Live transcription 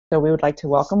So we would like to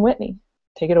welcome Whitney.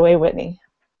 Take it away, Whitney.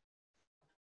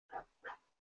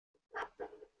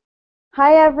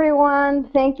 Hi everyone,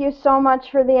 thank you so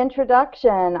much for the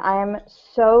introduction. I'm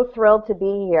so thrilled to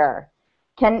be here.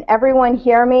 Can everyone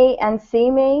hear me and see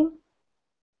me?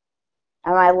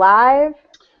 Am I live?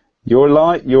 You're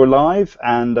live,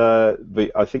 and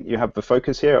I think you have the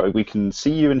focus here. We can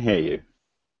see you and hear you.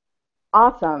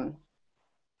 Awesome.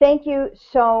 Thank you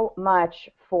so much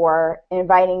for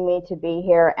inviting me to be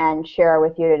here and share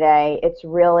with you today. It's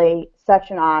really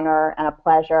such an honor and a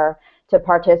pleasure to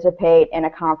participate in a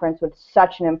conference with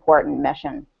such an important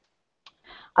mission.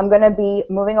 I'm going to be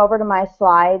moving over to my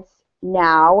slides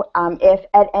now. If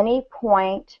at any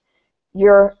point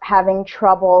you're having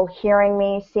trouble hearing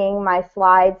me, seeing my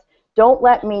slides, don't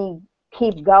let me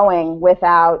keep going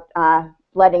without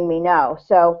letting me know.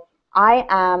 So I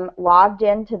am logged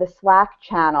into the Slack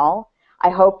channel. I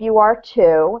hope you are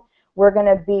too. We're going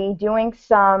to be doing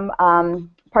some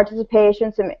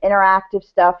participation, some interactive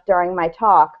stuff during my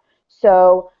talk.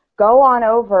 So go on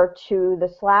over to the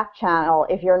Slack channel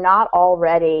if you're not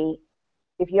already,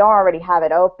 if you don't already have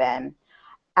it open,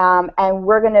 and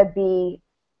we're going to be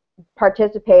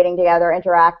participating together,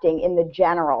 interacting in the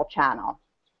general channel.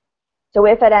 So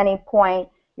if at any point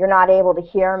you're not able to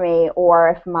hear me or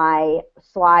if my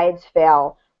slides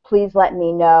fail, please let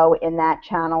me know in that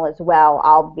channel as well.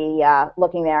 I'll be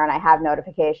looking there, and I have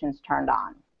notifications turned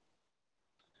on.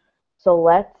 So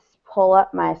let's pull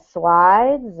up my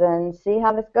slides and see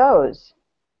how this goes.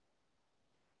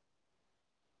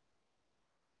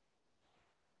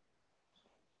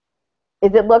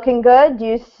 Is it looking good? Do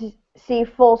you see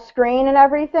full screen and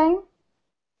everything?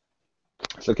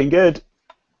 It's looking good.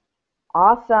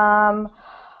 Awesome.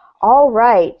 All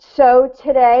right, so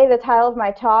today the title of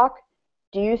my talk,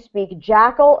 do you speak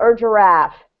Jackal or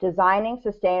Giraffe? Designing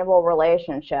Sustainable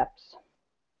Relationships.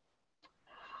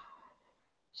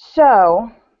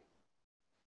 So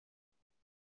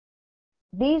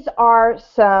these are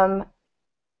some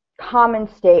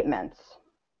common statements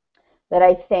that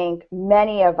I think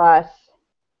many of us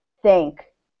think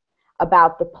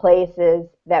about the places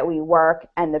that we work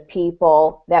and the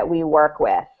people that we work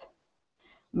with.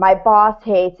 My boss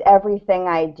hates everything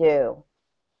I do.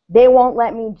 They won't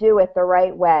let me do it the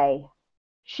right way.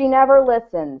 She never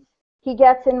listens. He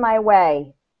gets in my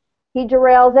way. He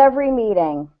derails every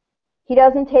meeting. He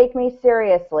doesn't take me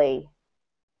seriously.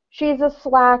 She's a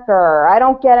slacker. I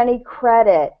don't get any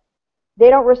credit. They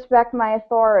don't respect my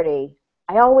authority.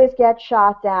 I always get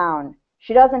shot down.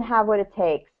 She doesn't have what it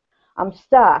takes. I'm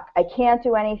stuck. I can't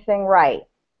do anything right.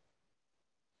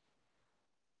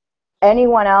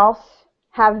 Anyone else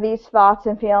have these thoughts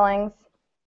and feelings?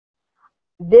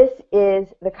 This is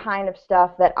the kind of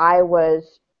stuff that I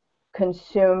was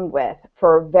consumed with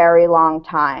for a very long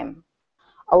time.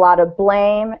 A lot of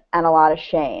blame and a lot of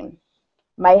shame.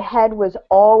 My head was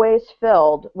always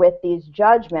filled with these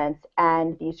judgments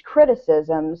and these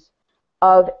criticisms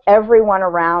of everyone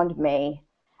around me,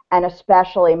 and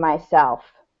especially myself.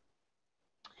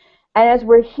 And as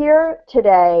we're here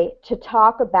today to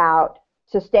talk about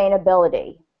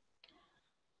sustainability,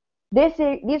 these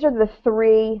are the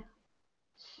three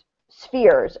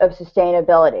spheres of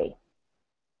sustainability: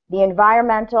 the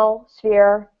environmental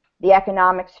sphere, the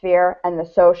economic sphere, and the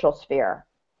social sphere.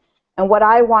 And what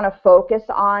I want to focus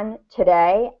on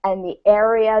today, and the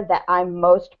area that I'm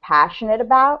most passionate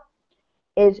about,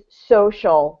 is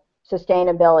social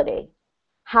sustainability.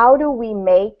 How do we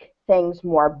make things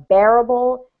more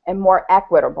bearable and more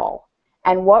equitable?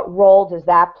 And what role does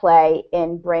that play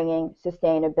in bringing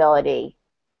sustainability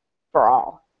for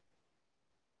all?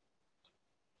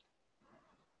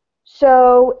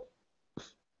 So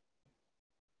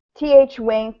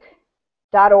thwink.org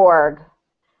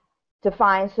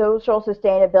defines social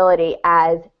sustainability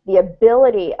as the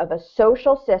ability of a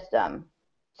social system,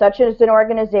 such as an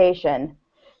organization,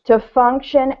 to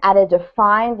function at a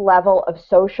defined level of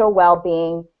social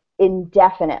well-being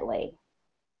indefinitely.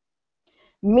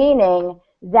 Meaning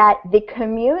that the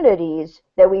communities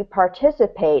that we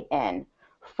participate in,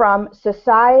 from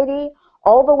society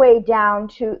all the way down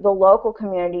to the local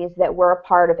communities that we're a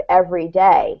part of every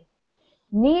day,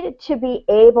 need to be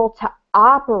able to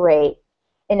operate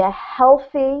in a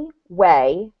healthy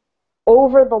way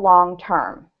over the long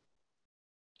term.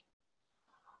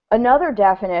 Another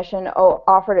definition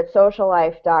offered at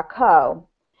sociallife.co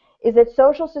is that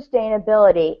social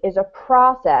sustainability is a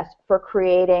process for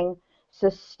creating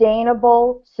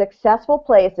sustainable, successful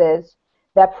places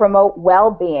that promote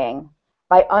well-being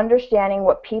by understanding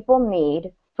what people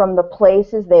need from the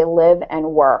places they live and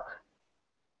work.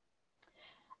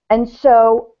 And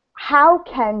so how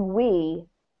can we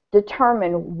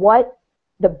determine what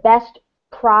the best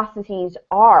processes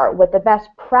are, what the best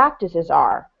practices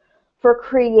are for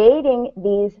creating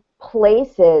these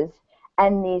places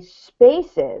and these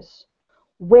spaces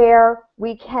where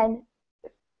we can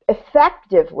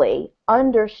effectively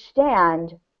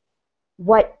understand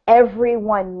what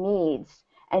everyone needs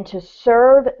and to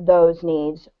serve those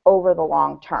needs over the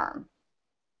long term.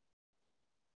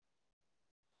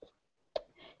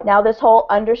 Now, this whole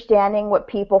understanding what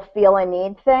people feel and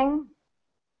need thing,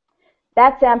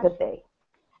 that's empathy.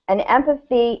 And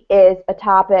empathy is a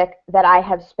topic that I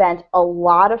have spent a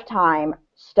lot of time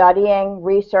studying,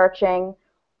 researching,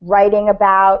 writing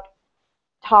about,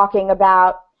 talking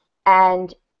about,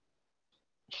 and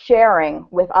sharing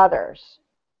with others.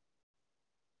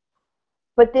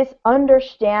 But this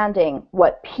understanding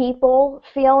what people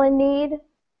feel and need,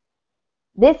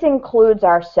 this includes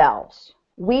ourselves.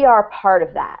 We are part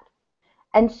of that.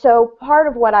 And so part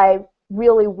of what I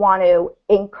really want to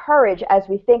encourage as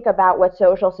we think about what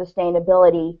social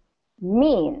sustainability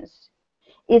means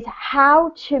is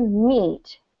how to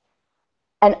meet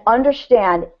and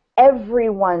understand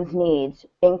everyone's needs,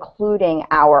 including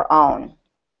our own.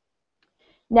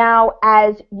 Now,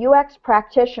 as UX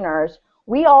practitioners,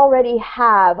 we already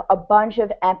have a bunch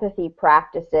of empathy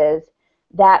practices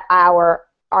that are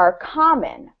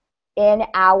common in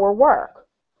our work.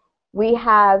 We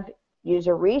have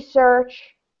user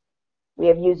research, we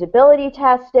have usability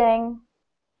testing,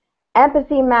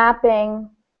 empathy mapping,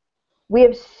 we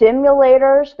have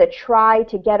simulators that try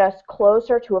to get us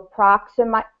closer to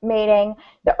approximating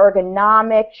the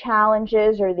ergonomic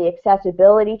challenges or the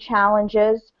accessibility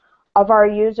challenges of our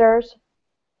users.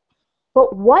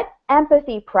 But what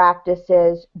empathy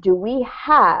practices do we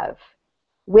have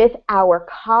with our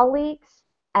colleagues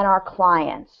and our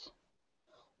clients?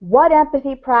 What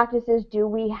empathy practices do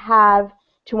we have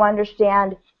to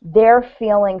understand their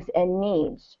feelings and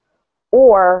needs,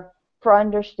 or for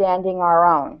understanding our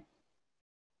own?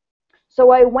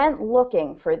 So I went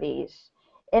looking for these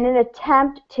in an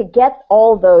attempt to get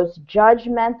all those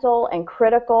judgmental and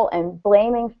critical and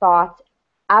blaming thoughts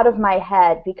out of my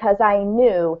head, because I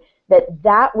knew that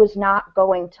that was not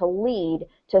going to lead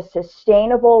to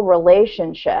sustainable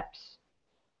relationships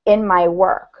in my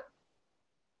work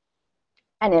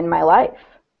and in my life.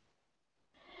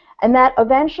 And that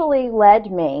eventually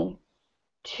led me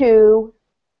to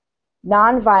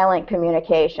Nonviolent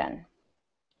Communication.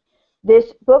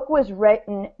 This book was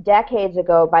written decades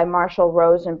ago by Marshall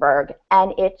Rosenberg,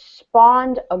 and it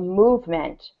spawned a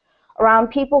movement around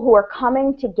people who are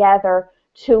coming together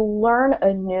to learn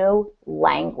a new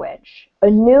language, a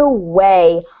new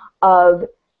way of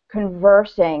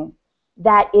conversing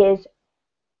that is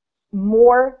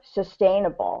more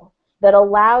sustainable, that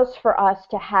allows for us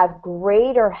to have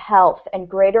greater health and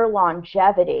greater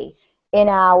longevity in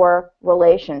our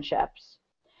relationships.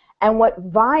 And what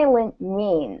violent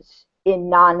means in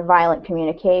nonviolent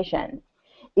communication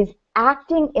is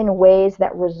acting in ways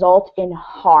that result in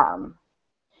harm.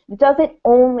 It doesn't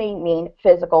only mean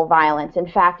physical violence. In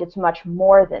fact, it's much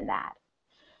more than that.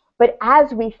 But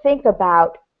as we think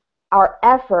about our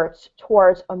efforts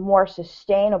towards a more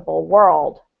sustainable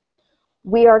world,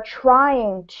 we are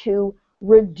trying to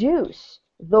reduce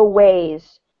the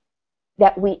ways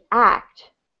that we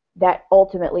act that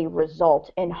ultimately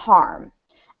result in harm.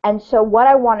 And so what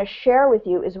I want to share with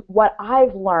you is what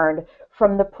I've learned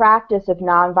from the practice of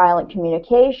nonviolent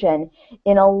communication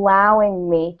in allowing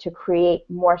me to create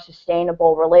more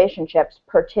sustainable relationships,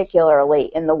 particularly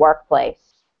in the workplace.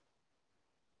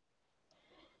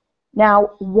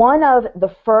 Now, one of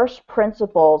the first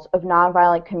principles of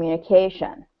nonviolent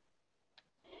communication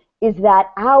is that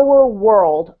our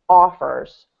world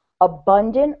offers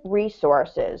abundant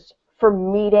resources for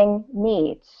meeting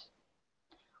needs.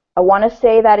 I want to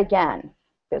say that again,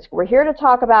 because we're here to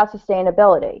talk about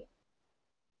sustainability.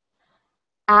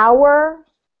 Our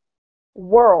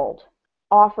world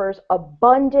offers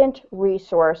abundant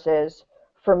resources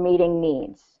for meeting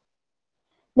needs.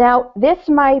 Now, this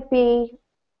might be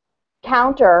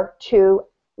counter to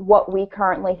what we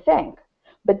currently think,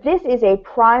 but this is a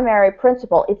primary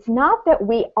principle. It's not that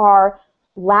we are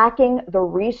lacking the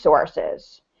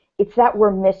resources, it's that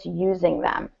we're misusing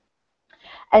them.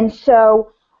 And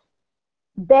so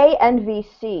Bay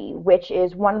NVC, which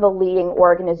is one of the leading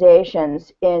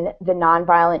organizations in the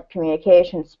nonviolent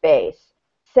communication space,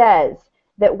 says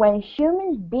that when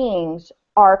human beings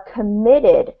are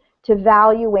committed to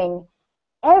valuing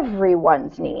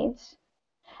everyone's needs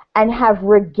and have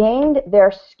regained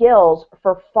their skills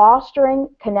for fostering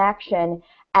connection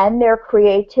and their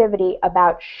creativity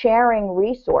about sharing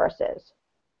resources,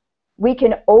 we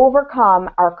can overcome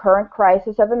our current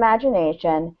crisis of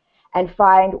imagination and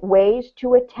find ways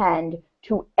to attend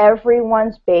to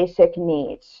everyone's basic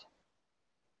needs.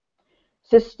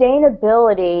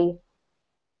 Sustainability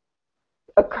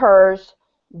occurs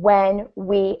when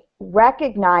we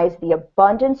recognize the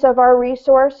abundance of our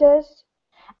resources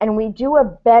and we do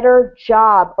a better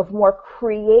job of more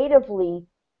creatively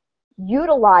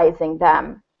utilizing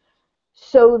them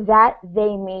so that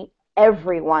they meet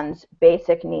everyone's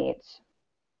basic needs.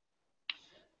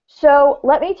 So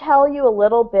let me tell you a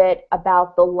little bit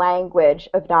about the language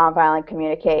of nonviolent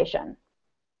communication.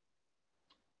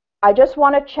 I just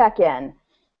want to check in.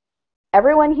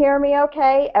 Everyone hear me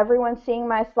okay? Everyone seeing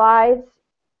my slides?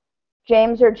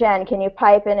 James or Jen, can you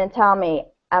pipe in and tell me,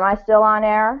 am I still on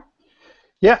air?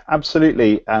 Yeah,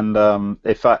 absolutely. And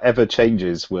if that ever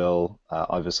changes, we'll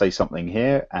either say something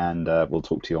here and we'll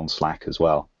talk to you on Slack as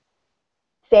well.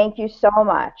 Thank you so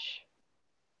much.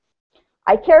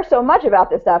 I care so much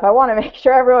about this stuff. I want to make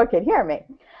sure everyone can hear me.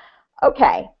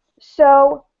 Okay,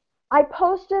 so I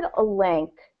posted a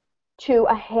link to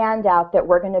a handout that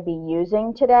we're going to be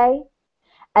using today,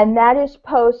 and that is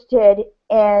posted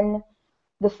in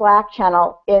the Slack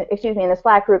channel, in the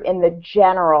Slack group in the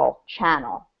general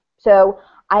channel. So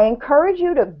I encourage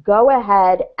you to go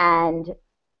ahead and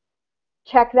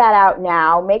check that out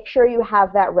now. Make sure you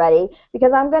have that ready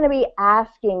because I'm going to be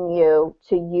asking you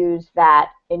to use that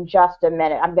in just a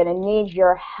minute. I'm going to need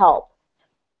your help.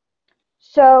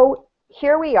 So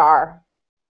here we are.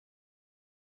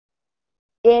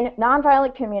 In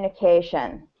nonviolent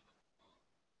communication,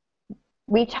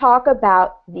 we talk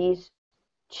about these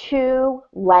two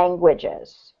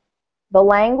languages, the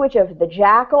language of the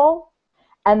jackal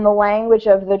and the language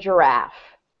of the giraffe.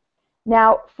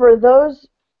 Now, for those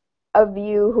of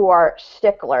you who are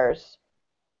sticklers,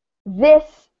 this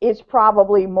is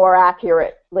probably more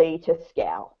accurately to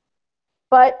scale.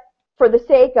 But for the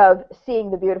sake of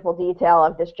seeing the beautiful detail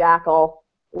of this jackal,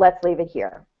 let's leave it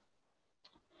here.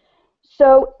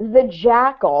 So the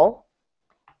jackal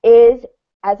is,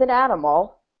 as an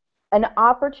animal, an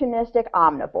opportunistic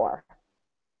omnivore.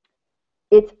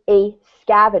 It's a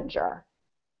scavenger,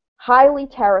 highly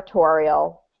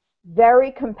territorial,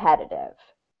 very competitive.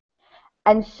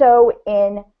 And so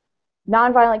in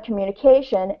nonviolent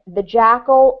communication, the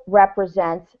jackal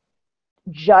represents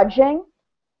judging,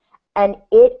 and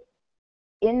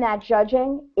in that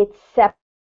judging, it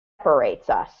separates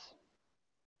us.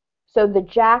 So the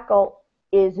jackal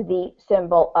is the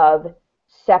symbol of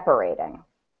separating.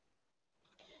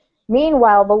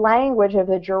 Meanwhile, the language of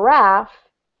the giraffe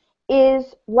is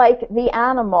like the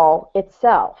animal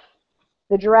itself.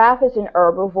 The giraffe is an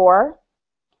herbivore.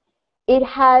 It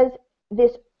has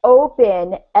this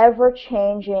open,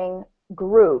 ever-changing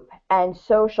group and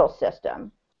social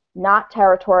system, not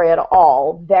territory at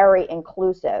all, very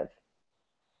inclusive.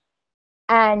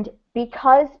 And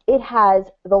because it has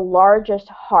the largest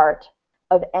heart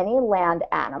of any land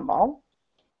animal,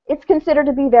 it's considered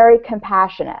to be very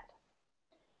compassionate.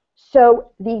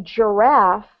 So the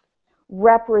giraffe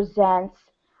represents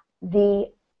the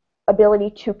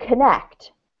ability to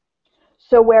connect.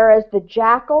 So whereas the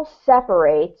jackal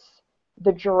separates,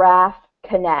 the giraffe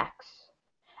connects.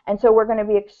 And so we're going to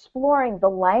be exploring the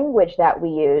language that we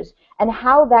use and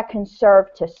how that can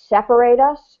serve to separate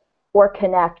us or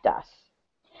connect us.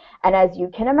 And as you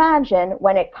can imagine,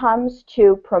 when it comes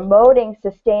to promoting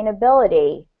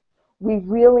sustainability, we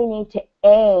really need to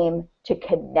aim to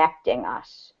connecting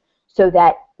us so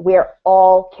that we're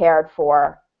all cared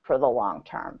for the long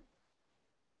term.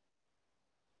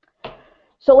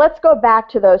 So let's go back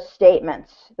to those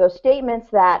statements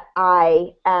that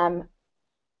I am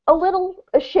a little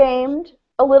ashamed,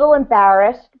 a little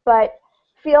embarrassed, but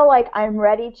feel like I'm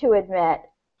ready to admit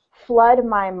flood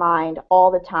my mind all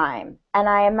the time. And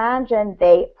I imagine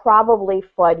they probably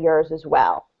flood yours as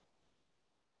well.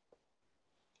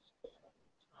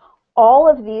 All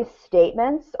of these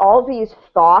statements, all of these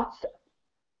thoughts,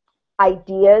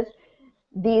 ideas,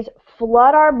 these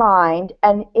flood our mind,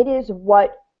 and it is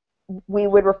what we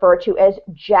would refer to as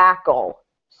jackal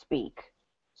speak.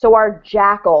 So our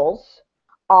jackals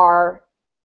are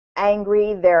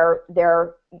angry,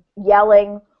 they're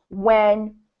yelling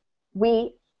when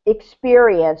we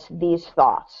experience these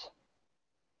thoughts.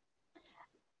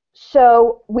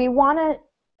 So we want to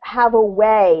have a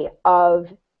way of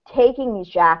taking these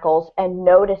jackals and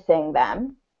noticing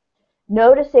them,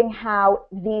 noticing how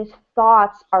these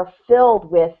thoughts are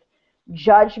filled with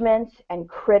judgments and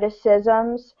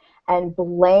criticisms and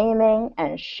blaming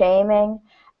and shaming,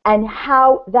 and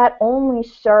how that only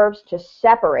serves to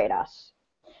separate us.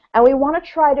 And we want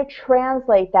to try to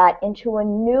translate that into a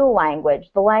new language,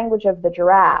 the language of the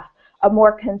giraffe, a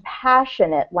more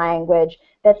compassionate language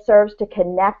that serves to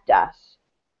connect us.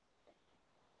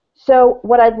 So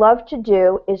what I'd love to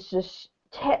do is just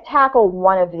tackle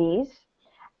one of these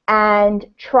and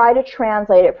try to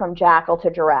translate it from Jackal to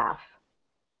Giraffe.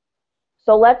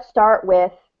 So let's start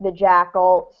with the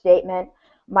Jackal statement,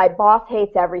 my boss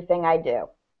hates everything I do.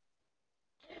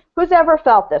 Who's ever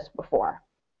felt this before?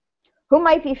 Who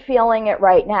might be feeling it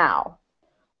right now?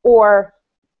 Or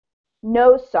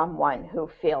knows someone who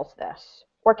feels this?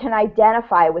 Or can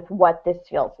identify with what this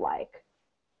feels like?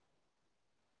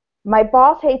 My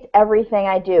boss hates everything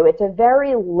I do. It's a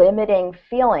very limiting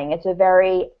feeling. It's a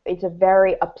very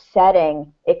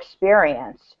upsetting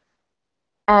experience.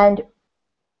 And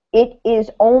it is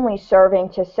only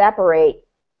serving to separate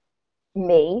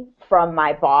me from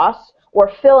my boss,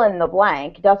 or fill in the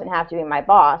blank. It doesn't have to be my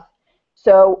boss.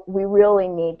 So we really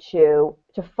need to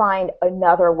find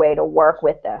another way to work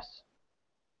with this.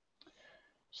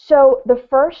 So the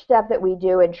first step that we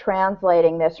do in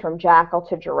translating this from Jackal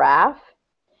to Giraffe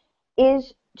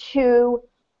is to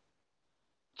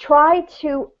try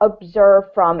to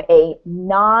observe from a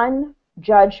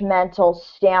non-judgmental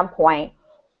standpoint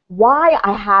why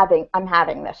I'm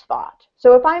having this thought.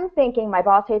 So if I'm thinking my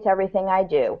boss hates everything I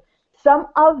do, some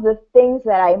of the things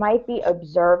that I might be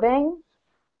observing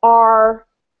are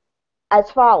as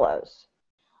follows.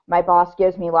 My boss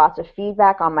gives me lots of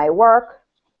feedback on my work.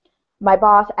 My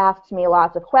boss asks me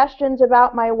lots of questions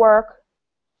about my work.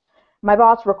 My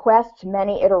boss requests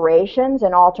many iterations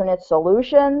and alternate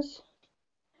solutions.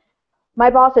 My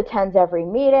boss attends every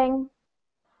meeting.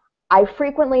 I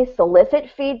frequently solicit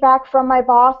feedback from my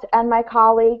boss and my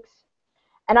colleagues,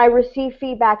 and I receive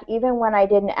feedback even when I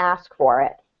didn't ask for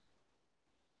it.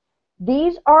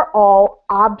 These are all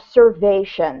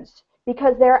observations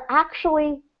because they're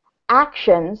actually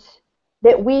actions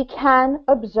that we can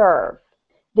observe.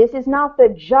 This is not the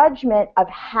judgment of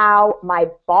how my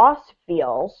boss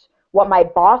feels, what my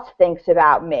boss thinks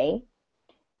about me.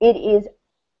 It is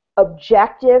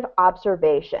objective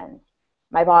observation.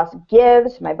 My boss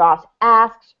gives, my boss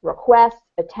asks, requests,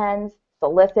 attends,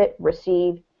 solicit,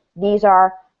 receive. These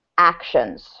are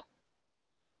actions.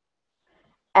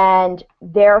 And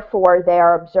therefore, they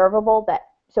are observable.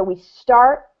 So we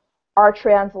start our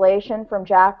translation from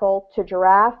Jackal to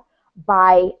Giraffe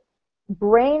by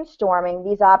brainstorming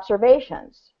these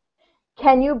observations.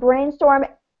 Can you brainstorm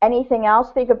anything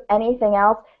else? Think of anything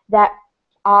else that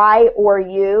I or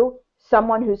you,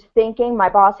 someone who's thinking, my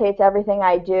boss hates everything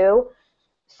I do,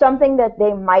 something that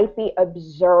they might be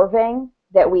observing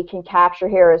that we can capture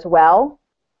here as well.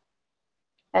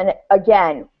 And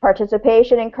again,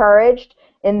 participation encouraged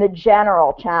in the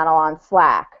general channel on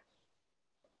Slack.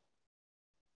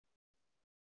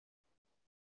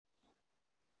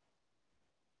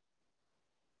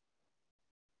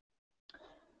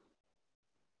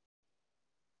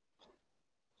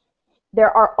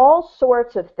 There are all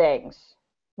sorts of things.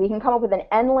 We can come up with an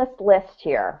endless list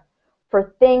here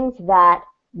for things that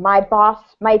my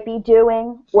boss might be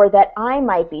doing or that I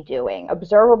might be doing,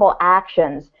 observable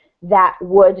actions that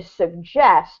would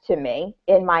suggest to me,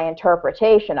 in my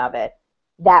interpretation of it,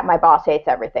 that my boss hates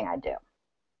everything I do.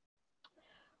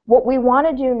 What we want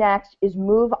to do next is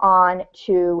move on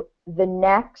to the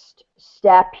next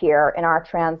step here in our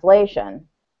translation.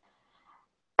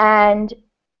 And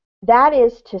that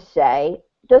is to say,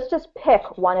 just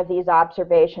pick one of these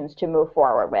observations to move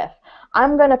forward with.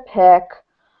 I'm going to pick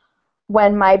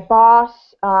when my boss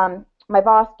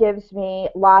gives me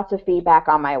lots of feedback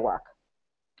on my work.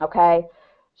 Okay,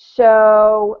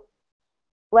 so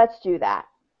let's do that.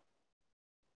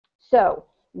 So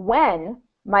when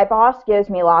my boss gives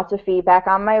me lots of feedback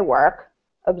on my work,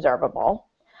 observable,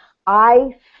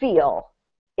 I feel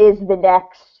is the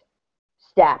next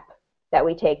step that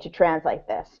we take to translate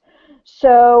this.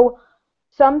 So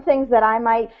some things that I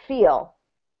might feel.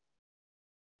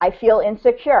 I feel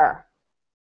insecure.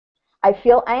 I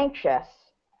feel anxious.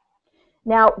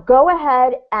 Now go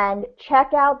ahead and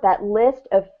check out that list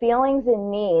of feelings and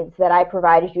needs that I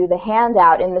provided you, the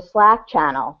handout in the Slack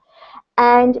channel,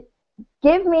 and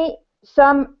give me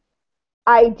some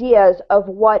ideas of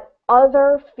what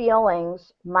other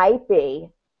feelings might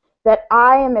be that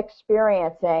I am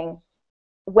experiencing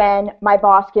when my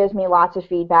boss gives me lots of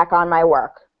feedback on my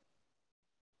work.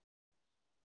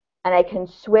 And I can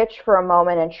switch for a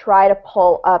moment and try to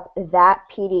pull up that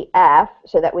PDF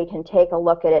so that we can take a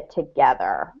look at it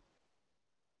together.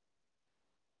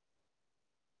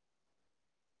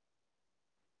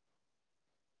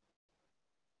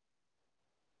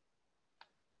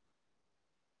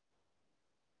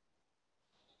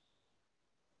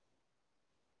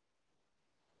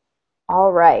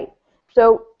 All right.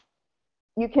 So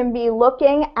you can be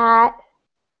looking at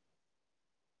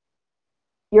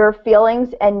your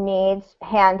feelings and needs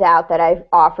handout that I've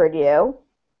offered you.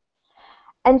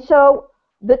 And so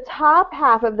the top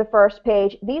half of the first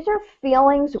page, these are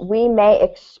feelings we may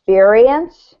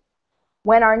experience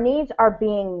when our needs are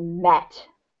being met.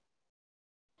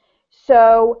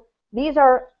 So these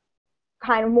are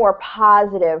kind of more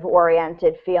positive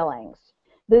oriented feelings.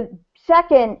 The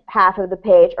second half of the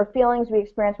page are feelings we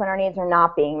experience when our needs are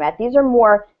not being met. These are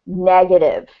more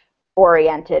negative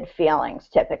oriented feelings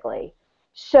typically.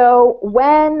 So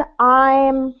when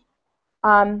I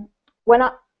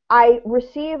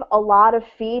receive a lot of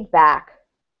feedback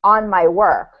on my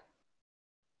work,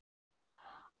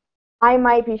 I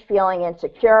might be feeling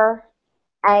insecure,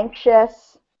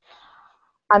 anxious.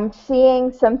 I'm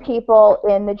seeing some people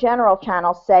in the general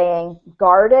channel saying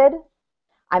guarded.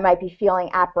 I might be feeling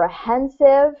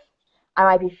apprehensive. I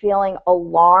might be feeling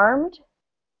alarmed.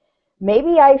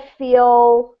 Maybe I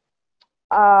feel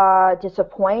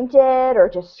disappointed or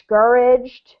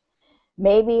discouraged.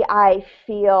 Maybe I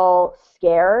feel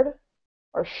scared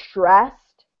or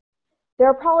stressed. There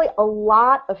are probably a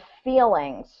lot of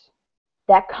feelings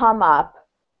that come up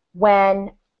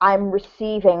when I'm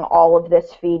receiving all of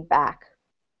this feedback.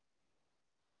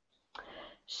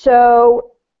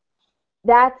 So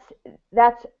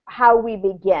that's how we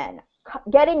begin,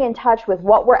 getting in touch with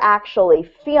what we're actually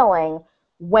feeling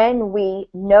when we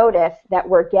notice that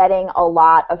we're getting a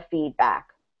lot of feedback.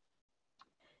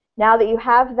 Now that you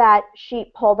have that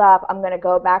sheet pulled up, I'm going to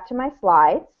go back to my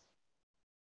slides.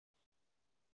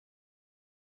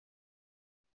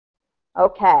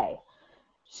 Okay,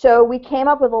 so we came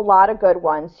up with a lot of good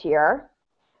ones here.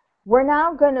 We're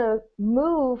now going to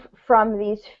move from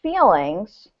these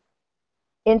feelings,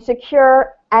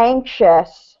 insecure,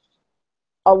 anxious,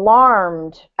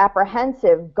 alarmed,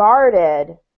 apprehensive,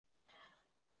 guarded,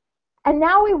 and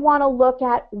now we want to look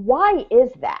at why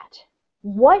is that?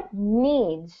 What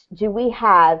needs do we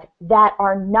have that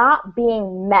are not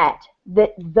being met,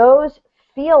 that those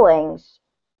feelings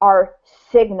are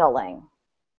signaling?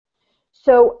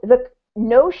 So the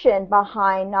notion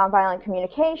behind nonviolent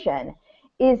communication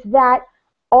is that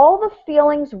all the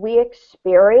feelings we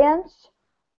experience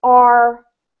are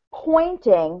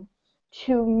pointing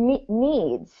to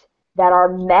needs that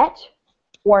are met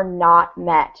or not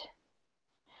met.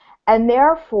 And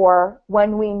therefore,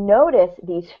 when we notice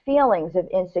these feelings of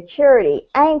insecurity,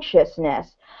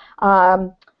 anxiousness,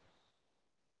 that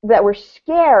we're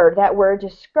scared, that we're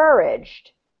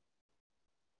discouraged,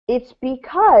 it's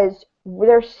because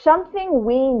there's something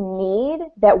we need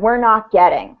that we're not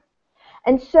getting.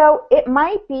 And so it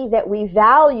might be that we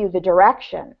value the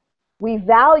direction, we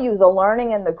value the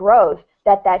learning and the growth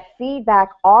that that feedback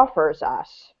offers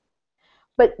us,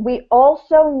 but we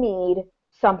also need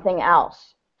something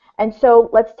else. And so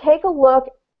let's take a look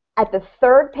at the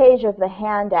third page of the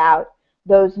handout,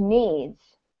 those needs,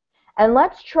 and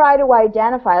let's try to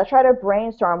identify, let's try to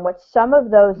brainstorm what some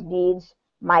of those needs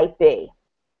might be.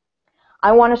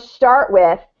 I want to start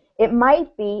with, it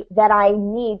might be that I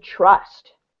need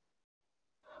trust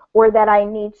or that I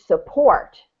need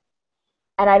support,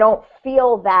 and I don't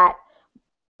feel that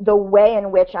the way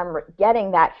in which I'm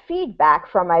getting that feedback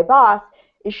from my boss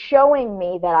is showing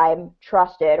me that I'm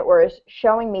trusted or is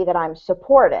showing me that I'm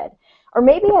supported. Or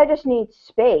maybe I just need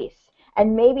space,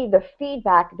 and maybe the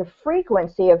feedback, the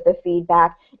frequency of the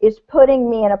feedback is putting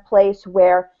me in a place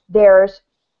where there's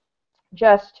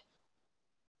just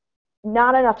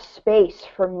not enough space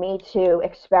for me to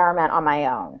experiment on my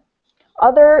own.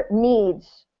 Other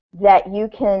needs that you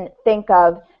can think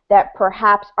of that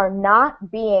perhaps are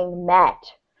not being met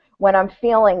when I'm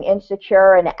feeling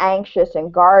insecure and anxious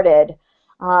and guarded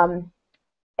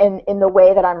in the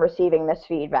way that I'm receiving this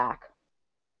feedback.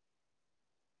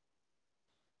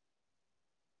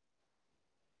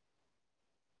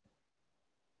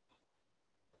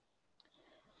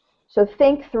 So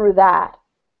think through that.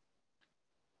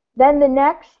 Then the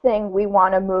next thing we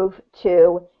want to move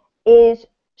to is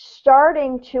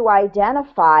starting to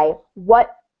identify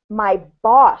what my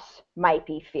boss might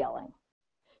be feeling.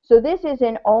 So this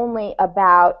isn't only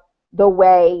about the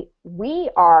way we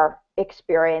are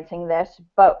experiencing this,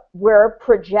 but we're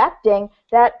projecting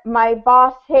that my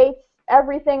boss hates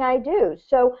everything I do.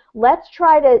 So let's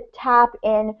try to tap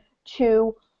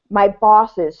into my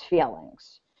boss's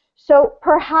feelings. So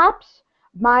perhaps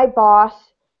my boss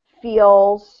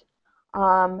feels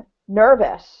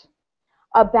nervous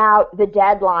about the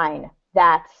deadline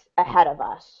that's ahead of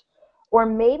us. Or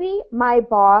maybe my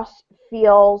boss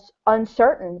feels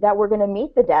uncertain that we're going to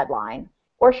meet the deadline,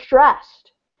 or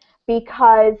stressed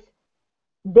because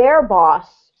their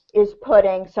boss is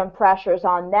putting some pressures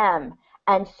on them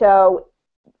And so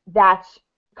that's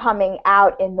coming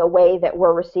out in the way that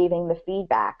we're receiving the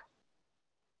feedback.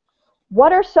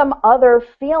 What are some other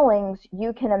feelings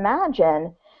you can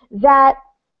imagine that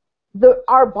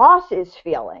our boss is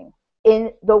feeling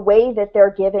in the way that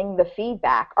they're giving the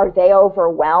feedback? Are they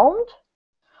overwhelmed?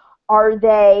 Are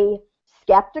they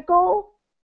skeptical?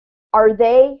 Are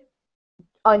they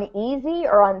uneasy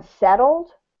or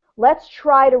unsettled? Let's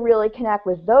try to really connect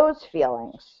with those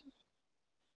feelings.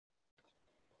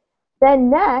 Then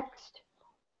next,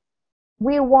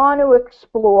 we want to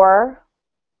explore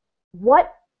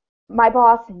what my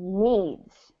boss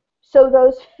needs. So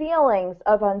those feelings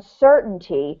of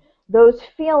uncertainty, those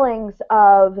feelings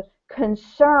of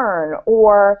concern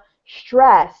or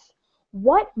stress,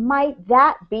 what might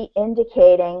that be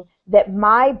indicating that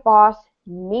my boss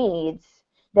needs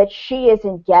that she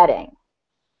isn't getting?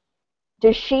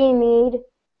 Does she need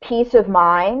peace of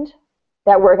mind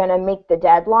that we're going to meet the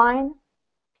deadline?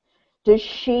 Does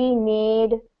she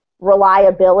need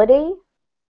reliability?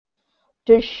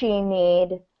 Does she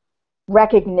need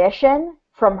recognition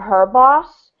from her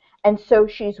boss? And so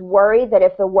she's worried that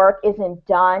if the work isn't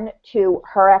done to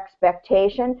her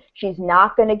expectation, she's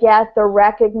not going to get the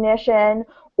recognition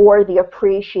or the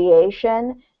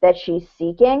appreciation that she's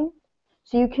seeking.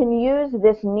 So you can use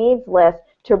this needs list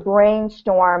to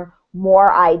brainstorm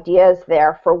more ideas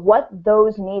there for what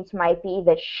those needs might be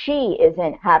that she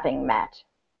isn't having met.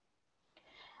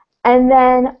 And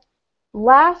then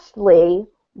lastly,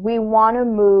 we want to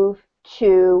move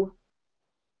to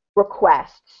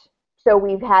requests. So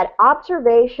we've had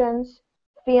observations,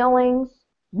 feelings,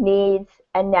 needs,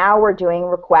 and now we're doing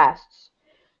requests.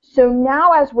 So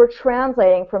now as we're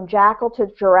translating from Jackal to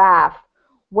Giraffe,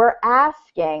 we're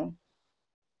asking,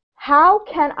 how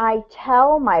can I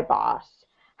tell my boss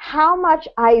how much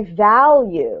I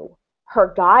value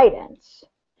her guidance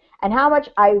and how much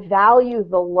I value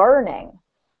the learning?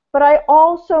 But I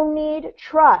also need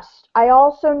trust. I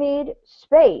also need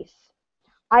space.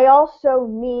 I also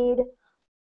need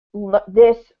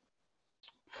this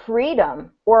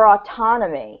freedom or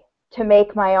autonomy to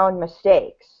make my own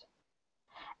mistakes.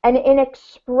 And in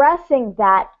expressing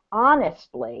that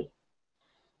honestly,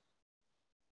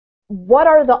 what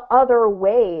are the other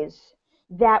ways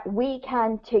that we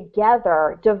can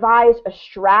together devise a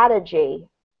strategy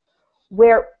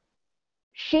where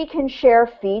she can share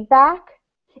feedback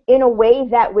in a way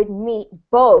that would meet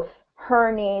both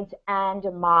her needs and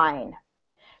mine?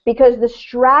 Because the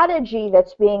strategy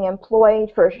that's being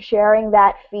employed for sharing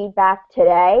that feedback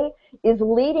today is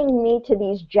leading me to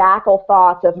these jackal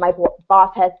thoughts of my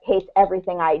boss hates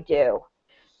everything I do.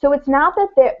 So it's not that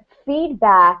the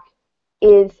feedback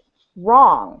is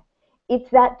wrong. It's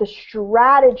that the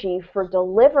strategy for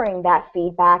delivering that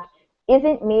feedback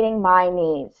isn't meeting my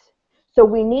needs. So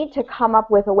we need to come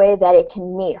up with a way that it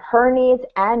can meet her needs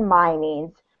and my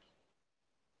needs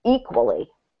equally.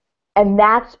 And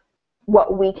that's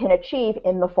what we can achieve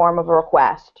in the form of a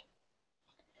request.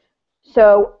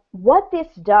 So what this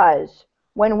does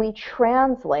when we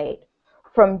translate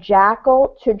from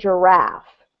Jackal to Giraffe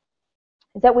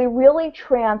is that we really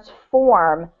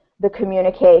transform the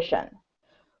communication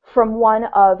from one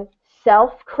of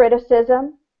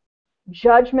self-criticism,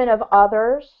 judgment of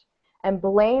others, and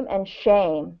blame and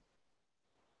shame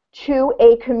to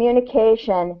a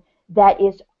communication that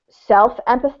is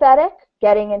self-empathetic,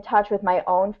 getting in touch with my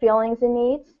own feelings and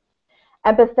needs,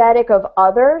 empathetic of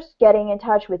others, getting in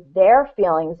touch with their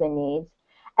feelings and needs,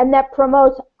 and that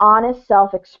promotes honest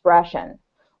self-expression,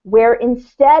 where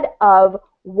instead of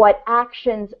what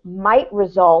actions might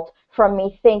result from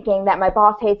me thinking that my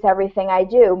boss hates everything I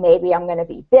do, maybe I'm going to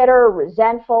be bitter,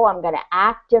 resentful, I'm going to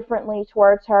act differently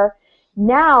towards her.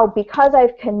 Now, because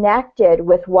I've connected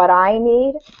with what I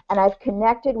need and I've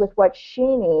connected with what she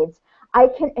needs, I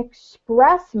can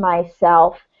express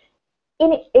myself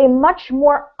in a much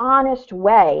more honest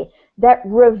way that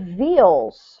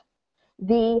reveals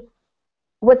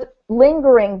what's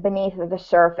lingering beneath the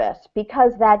surface,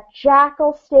 because that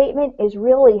jackal statement is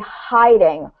really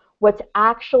hiding what's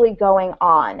actually going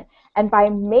on. And by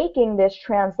making this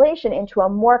translation into a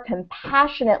more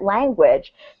compassionate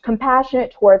language,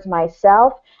 compassionate towards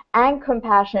myself and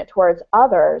compassionate towards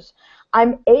others,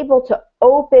 I'm able to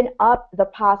open up the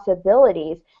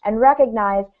possibilities and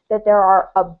recognize that there are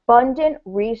abundant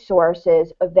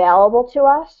resources available to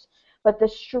us, but the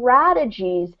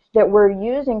strategies that we're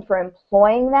using for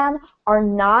employing them are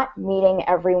not meeting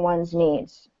everyone's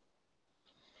needs.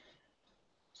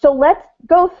 So let's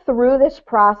go through this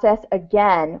process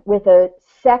again with a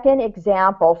second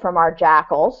example from our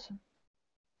jackals.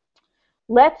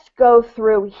 Let's go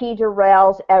through he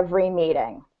derails every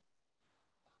meeting.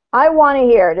 I want to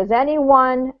hear, does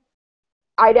anyone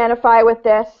identify with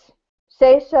this?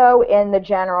 Say so in the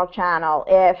general channel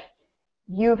if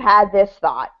you've had this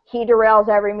thought. He derails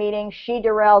every meeting, she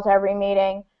derails every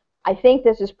meeting. I think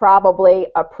this is probably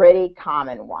a pretty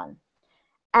common one.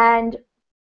 And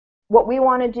what we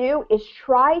want to do is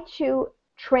try to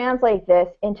translate this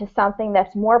into something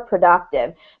that's more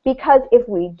productive, because if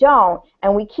we don't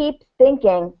and we keep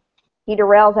thinking he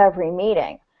derails every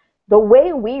meeting, the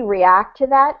way we react to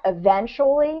that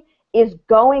eventually is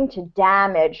going to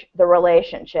damage the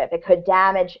relationship. It could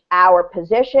damage our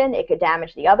position, it could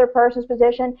damage the other person's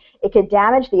position, it could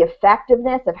damage the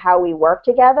effectiveness of how we work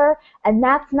together, and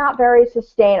that's not very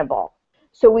sustainable.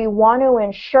 So we want to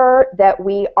ensure that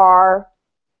we are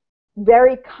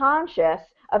very conscious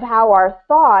of how our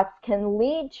thoughts can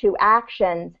lead to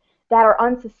actions that are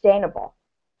unsustainable.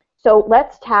 So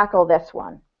let's tackle this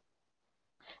one.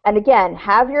 And again,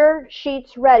 have your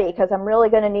sheets ready because I'm really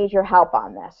going to need your help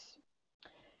on this.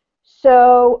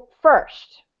 So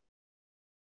first,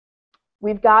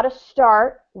 we've got to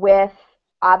start with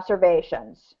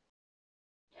observations.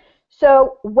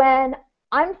 So when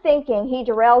I'm thinking he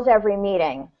derails every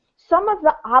meeting, some of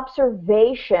the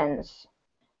observations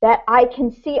that I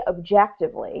can see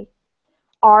objectively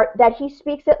are that he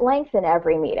speaks at length in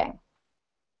every meeting.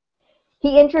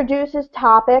 He introduces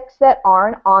topics that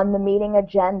aren't on the meeting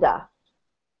agenda.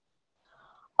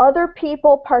 Other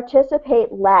people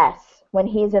participate less when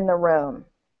he's in the room.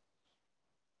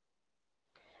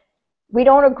 We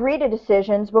don't agree to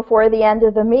decisions before the end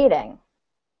of the meeting.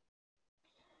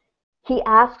 He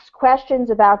asks questions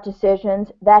about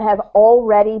decisions that have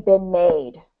already been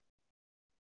made.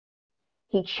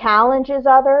 He challenges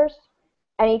others,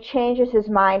 and he changes his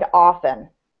mind often.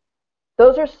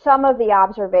 Those are some of the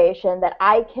observations that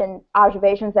I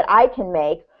can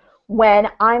make when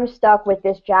I'm stuck with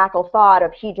this Jackal thought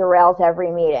of he derails every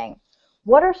meeting.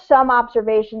 What are some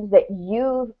observations that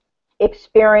you've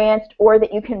experienced or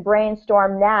that you can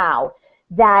brainstorm now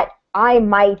that I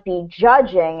might be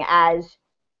judging as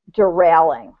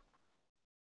derailing?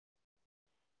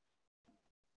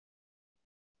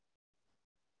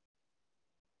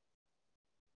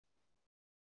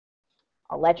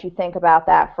 I'll let you think about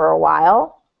that for a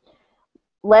while.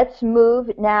 Let's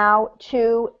move now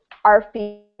to our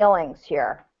feelings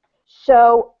here.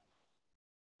 So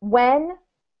when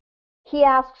he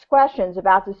asks questions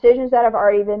about decisions that have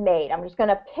already been made, I'm just going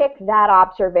to pick that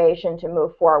observation to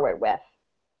move forward with.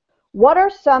 What are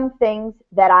some things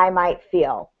that I might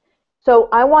feel? So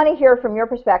I want to hear from your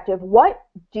perspective, what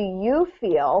do you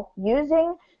feel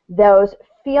using those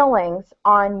feelings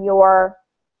on your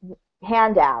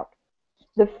handout?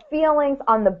 The feelings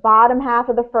on the bottom half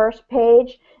of the first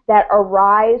page that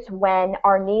arise when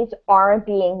our needs aren't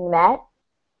being met.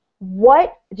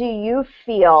 What do you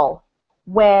feel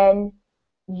when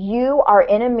you are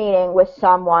in a meeting with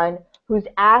someone who's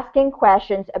asking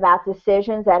questions about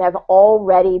decisions that have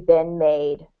already been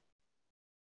made?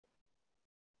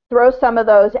 Throw some of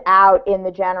those out in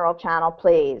the general channel,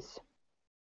 please.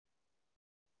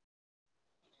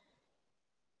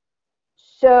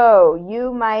 So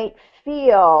you might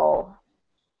feel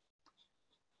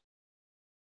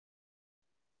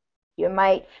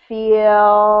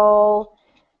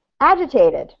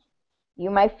agitated. You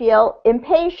might feel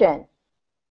impatient,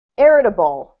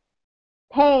 irritable,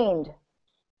 pained,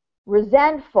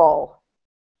 resentful,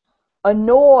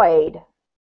 annoyed,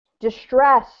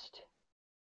 distressed.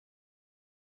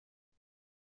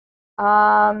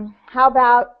 How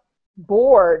about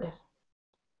bored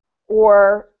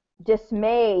or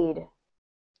dismayed,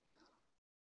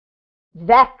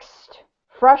 vexed,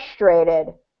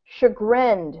 frustrated,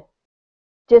 chagrined,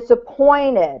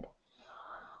 disappointed?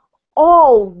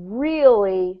 All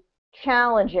really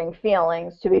challenging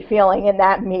feelings to be feeling in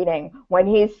that meeting when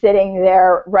he's sitting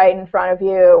there right in front of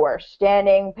you or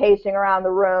standing, pacing around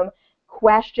the room,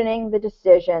 questioning the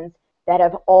decisions that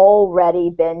have already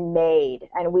been made.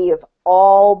 And we have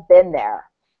all been there.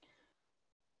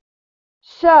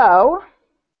 So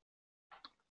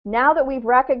now that we've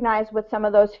recognized what some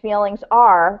of those feelings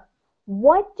are,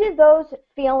 what do those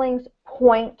feelings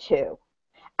point to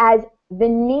as the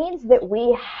needs that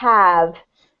we have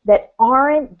that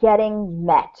aren't getting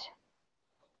met?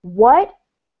 What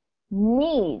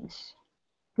needs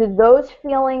do those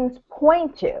feelings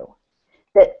point to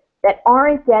that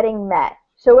aren't getting met?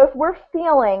 So if we're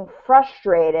feeling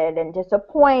frustrated and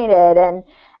disappointed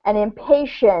and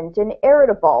impatient and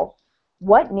irritable,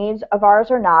 what needs of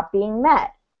ours are not being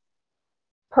met?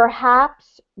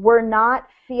 Perhaps we're not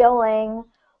feeling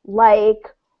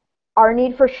like our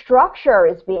need for structure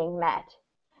is being met.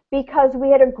 because we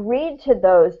had agreed to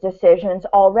those decisions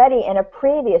already in a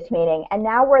previous meeting, and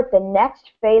now we're at the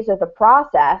next phase of the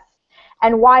process.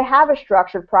 And why have a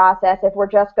structured process if we're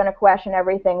just going to question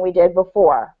everything we did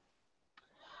before?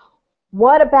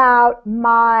 What about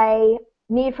my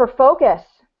need for focus?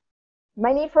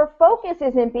 My need for focus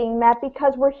isn't being met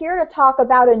because we're here to talk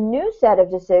about a new set of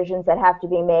decisions that have to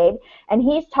be made, and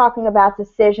he's talking about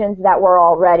decisions that were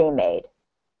already made.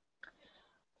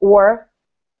 Or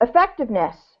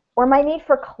effectiveness, or my need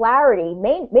for clarity.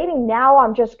 Maybe now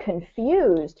I'm just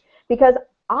confused because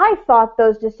I thought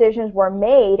those decisions were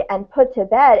made and put to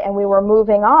bed and we were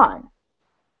moving on.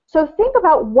 So think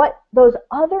about what those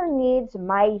other needs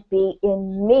might be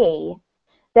in me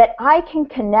that I can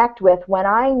connect with when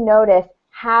I notice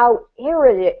how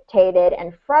irritated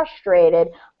and frustrated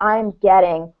I'm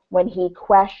getting when he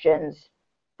questions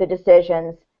the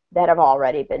decisions that have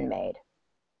already been made.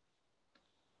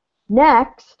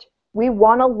 Next, we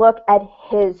want to look at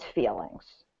his feelings.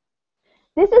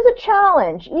 This is a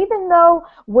challenge. Even though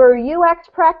we're UX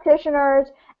practitioners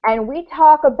and we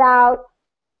talk about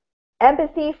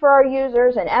empathy for our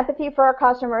users and empathy for our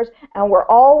customers, and we're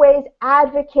always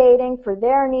advocating for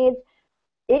their needs,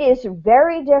 it is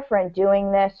very different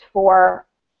doing this for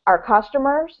our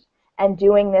customers and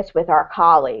doing this with our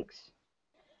colleagues.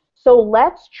 So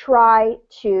let's try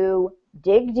to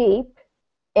dig deep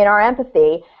in our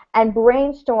empathy and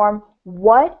brainstorm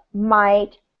what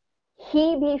might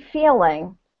he be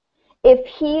feeling if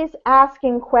he's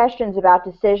asking questions about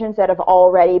decisions that have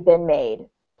already been made.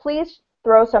 Please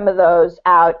throw some of those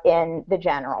out in the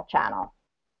general channel.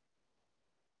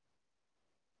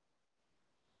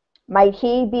 Might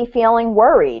he be feeling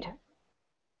worried?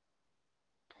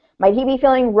 Might he be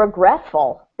feeling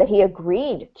regretful that he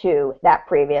agreed to that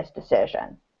previous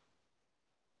decision?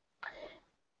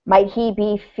 Might he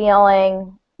be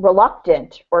feeling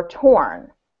reluctant or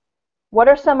torn? What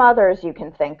are some others you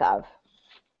can think of?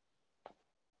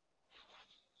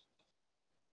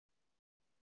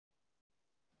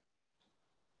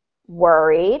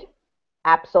 Worried,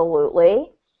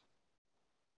 absolutely.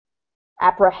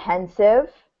 Apprehensive,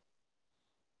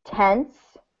 tense,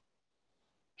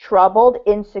 troubled,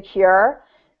 insecure.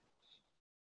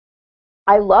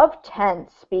 I love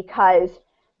tense because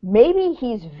maybe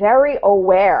he's very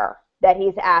aware that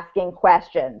he's asking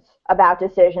questions about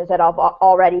decisions that have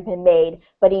already been made,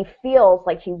 but he feels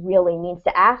like he really needs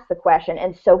to ask the question,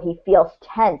 and so he feels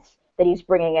tense that he's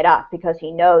bringing it up because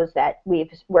he knows that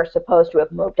we're supposed to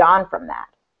have moved on from that.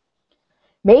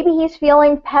 Maybe he's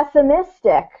feeling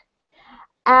pessimistic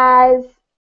as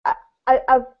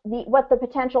of what the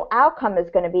potential outcome is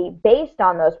going to be based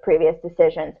on those previous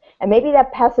decisions, and maybe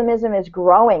that pessimism is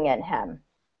growing in him.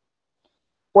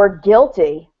 Or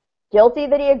guilty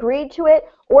that he agreed to it,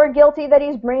 or guilty that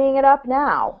he's bringing it up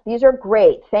now. These are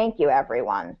great. Thank you,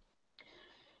 everyone.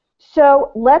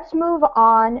 So let's move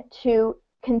on to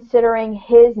considering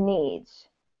his needs.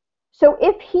 So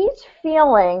if he's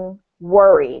feeling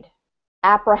worried,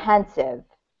 apprehensive,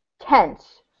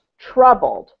 tense,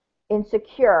 troubled,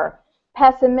 insecure,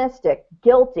 pessimistic,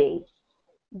 guilty,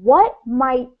 what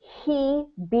might he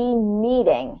be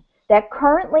needing that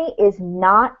currently is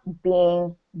not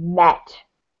being met?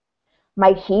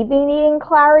 Might he be needing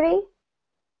clarity?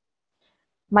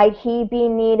 Might he be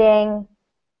needing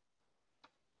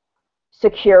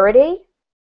security?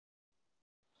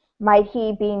 Might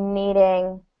he be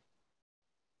needing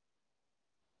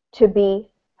to be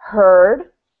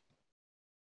heard?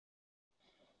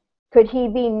 Could he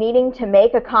be needing to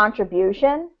make a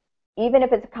contribution, even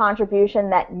if it's a contribution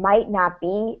that might not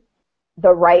be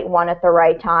the right one at the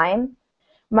right time?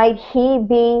 Might he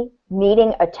be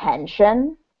needing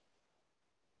attention,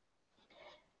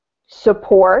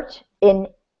 support in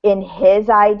his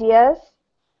ideas?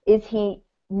 Is he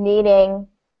needing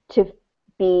to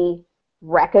be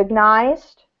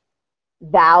recognized,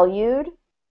 valued?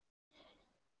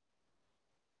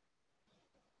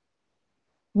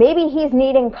 Maybe he's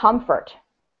needing comfort.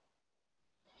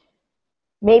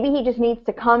 Maybe he just needs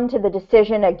to come to the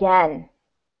decision again,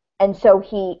 and so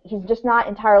he's just not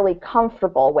entirely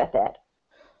comfortable with it.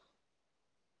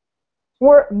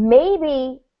 Or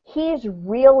maybe he's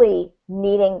really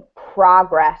needing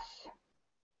progress,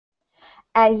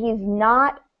 and he's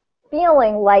not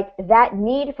feeling like that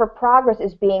need for progress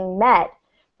is being met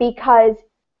because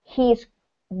he's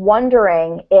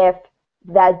wondering if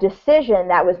the decision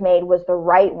that was made was the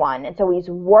right one, and so he's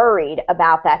worried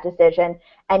about that decision,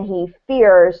 and he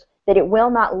fears that it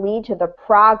will not lead to the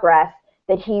progress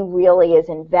that he really is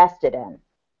invested in.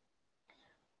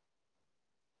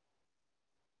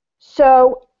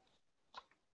 So,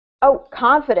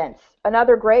 confidence,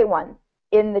 another great one.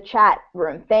 in the chat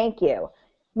room. Thank you.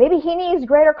 Maybe he needs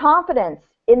greater confidence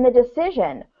in the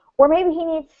decision, or maybe he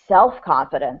needs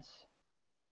self-confidence.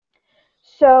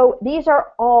 So these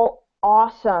are all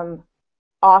awesome,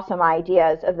 awesome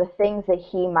ideas of the things that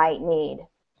he might need.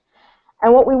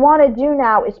 And what we want to do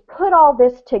now is put all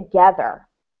this together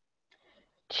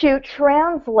to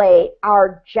translate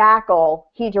our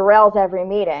Jackal, he derails every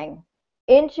meeting,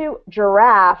 into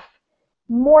Giraffe,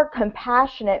 more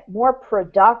compassionate, more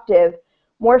productive,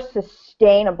 more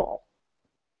sustainable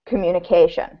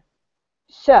communication.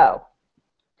 So,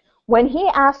 when he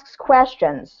asks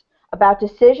questions about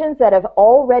decisions that have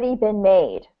already been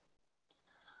made,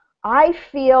 I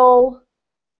feel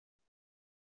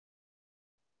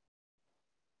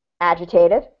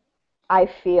agitated, I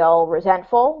feel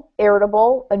resentful,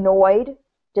 irritable, annoyed,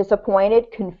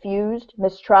 disappointed, confused,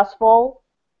 mistrustful,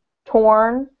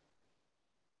 torn.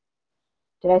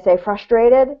 Did I say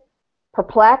frustrated?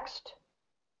 Perplexed?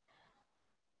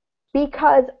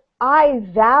 Because I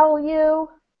value,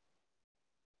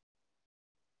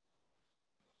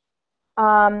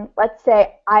 let's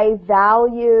say I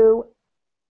value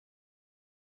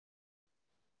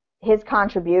his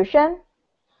contribution,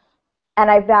 and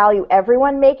I value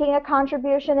everyone making a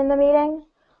contribution in the meeting,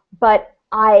 but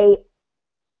I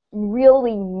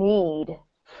really need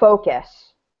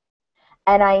focus,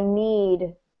 and I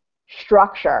need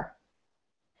structure,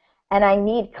 and I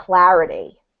need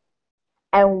clarity.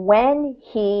 And when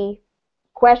he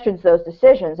questions those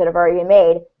decisions that have already been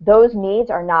made, those needs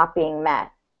are not being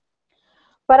met.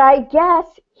 But I guess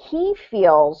he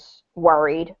feels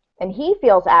worried, and he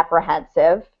feels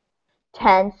apprehensive,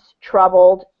 tense,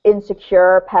 troubled,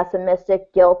 insecure,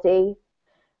 pessimistic, guilty,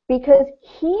 because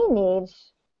he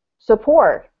needs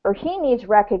support, or he needs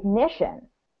recognition.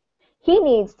 He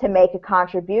needs to make a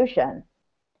contribution.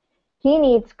 He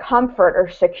needs comfort or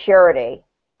security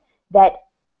that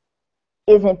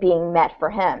isn't being met for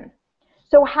him.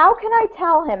 So how can I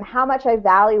tell him how much I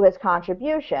value his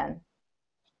contribution,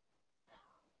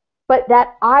 but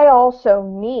that I also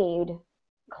need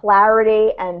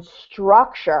clarity and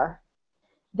structure,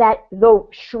 that the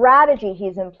strategy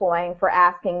he's employing for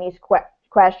asking these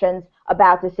questions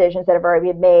about decisions that have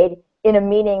already been made in a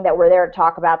meeting that we're there to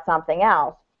talk about something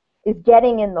else is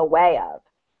getting in the way of?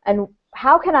 And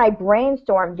how can I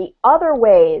brainstorm the other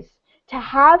ways to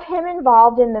have him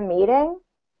involved in the meeting,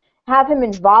 have him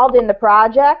involved in the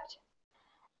project,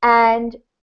 and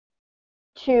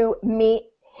to meet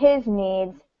his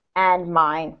needs and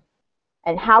mine?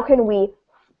 And how can we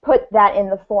put that in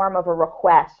the form of a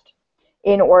request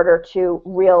in order to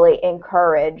really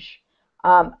encourage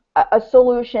a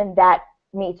solution that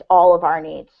meets all of our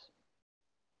needs?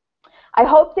 I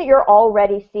hope that you're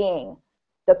already seeing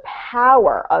the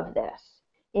power of this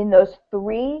in those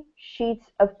 3 sheets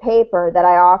of paper that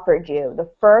I offered you. The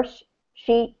first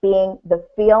sheet being the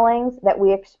feelings that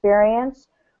we experience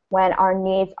when our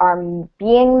needs are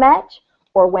being met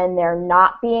or when they're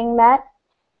not being met.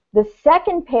 The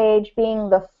second page being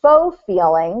the faux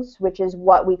feelings, which is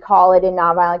what we call it in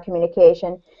nonviolent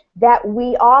communication, that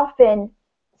we often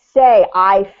say,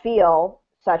 I feel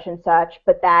such and such,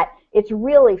 but that it's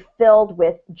really filled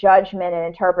with judgment and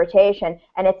interpretation,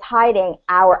 and it's hiding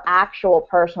our actual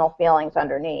personal feelings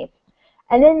underneath.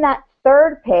 And in that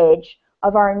third page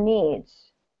of our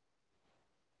needs,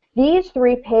 these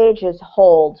 3 pages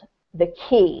hold the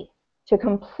key to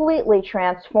completely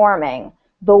transforming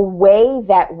the way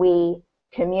that we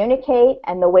communicate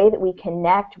and the way that we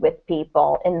connect with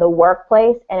people in the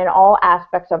workplace and in all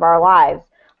aspects of our lives,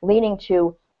 leading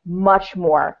to much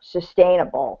more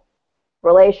sustainable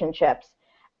relationships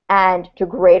and to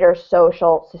greater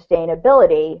social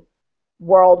sustainability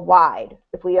worldwide.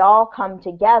 If we all come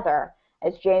together,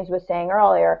 as James was saying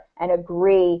earlier, and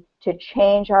agree to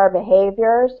change our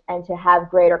behaviors and to have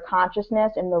greater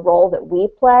consciousness in the role that we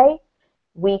play,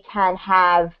 we can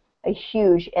have a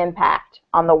huge impact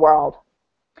on the world.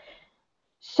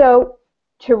 So,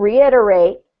 to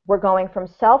reiterate, we're going from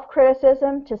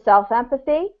self-criticism to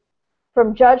self-empathy,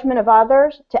 from judgment of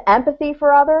others to empathy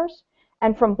for others,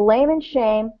 and from blame and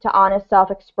shame to honest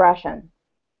self-expression.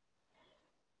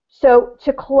 So,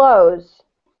 to close,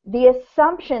 the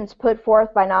assumptions put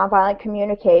forth by nonviolent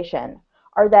communication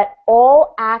are that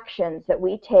all actions that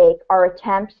we take are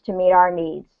attempts to meet our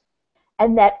needs,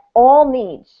 and that all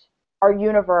needs are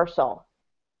universal.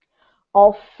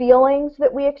 All feelings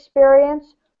that we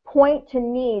experience point to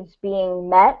needs being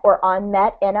met or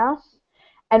unmet in us,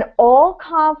 and all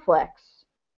conflicts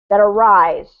that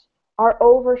arise are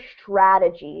over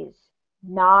strategies,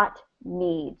 not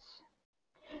needs.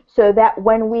 So that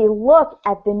when we look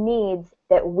at the needs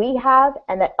that we have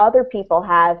and that other people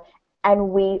have, and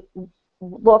we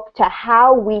look to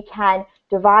how we can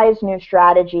devise new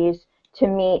strategies to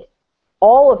meet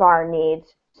all of our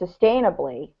needs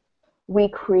sustainably, we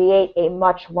create a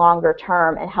much longer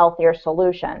term and healthier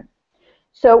solution.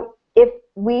 So if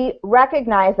we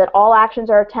recognize that all actions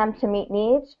are attempts to meet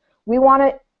needs, we want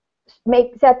to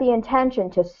set the intention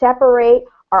to separate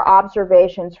our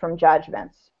observations from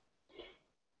judgments.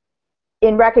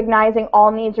 In recognizing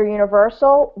all needs are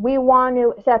universal, we want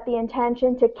to set the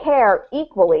intention to care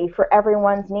equally for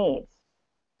everyone's needs.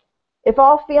 If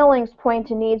all feelings point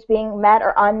to needs being met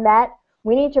or unmet,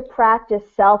 we need to practice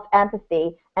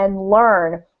self-empathy and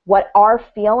learn what our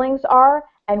feelings are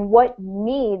and what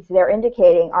needs they're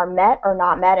indicating are met or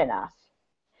not met in us.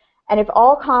 And if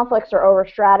all conflicts are over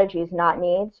strategies, not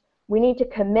needs, we need to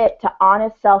commit to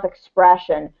honest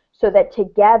self-expression so that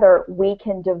together we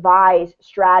can devise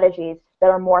strategies that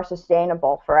are more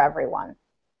sustainable for everyone.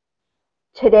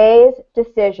 Today's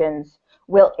decisions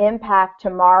will impact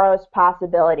tomorrow's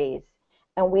possibilities,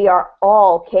 and we are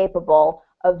all capable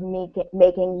of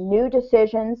making new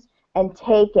decisions and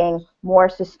taking more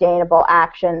sustainable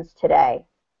actions today.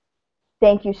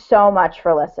 Thank you so much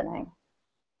for listening.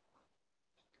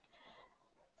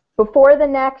 Before the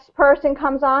next person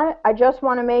comes on, I just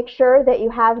want to make sure that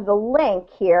you have the link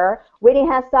here,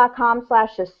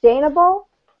 whitneyhess.com/sustainable.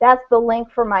 That's the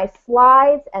link for my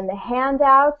slides and the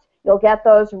handouts. You'll get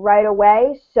those right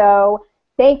away. So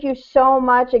thank you so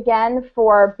much again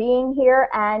for being here,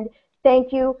 and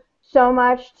thank you so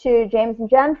much to James and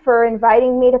Jen for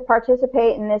inviting me to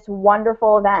participate in this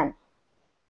wonderful event.